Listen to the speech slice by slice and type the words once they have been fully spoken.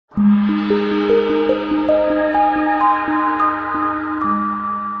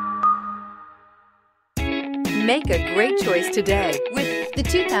Make a great choice today with the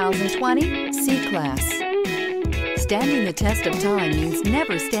 2020 C-Class. Standing the test of time means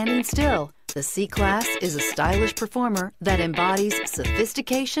never standing still. The C-Class is a stylish performer that embodies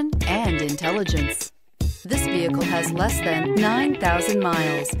sophistication and intelligence. This vehicle has less than 9,000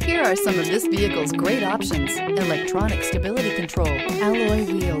 miles. Here are some of this vehicle's great options: electronic stability control, alloy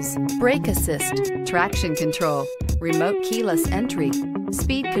wheels, brake assist, traction control, remote keyless entry,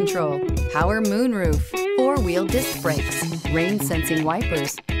 speed control, power moonroof, four-wheel disc brakes, rain sensing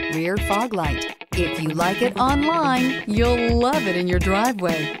wipers, rear fog light. If you like it online, you'll love it in your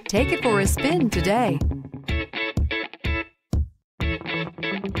driveway. Take it for a spin today.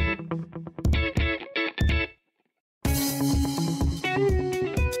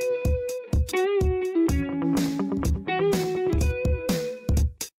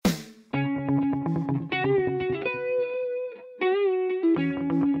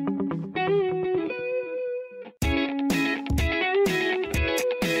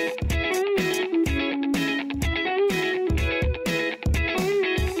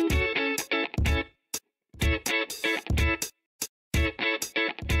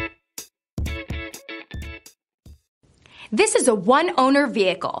 This is a one-owner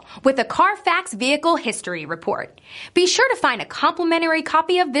vehicle with a Carfax Vehicle History Report. Be sure to find a complimentary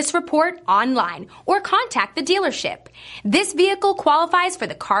copy of this report online or contact the dealership. This vehicle qualifies for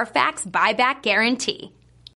the Carfax Buyback Guarantee.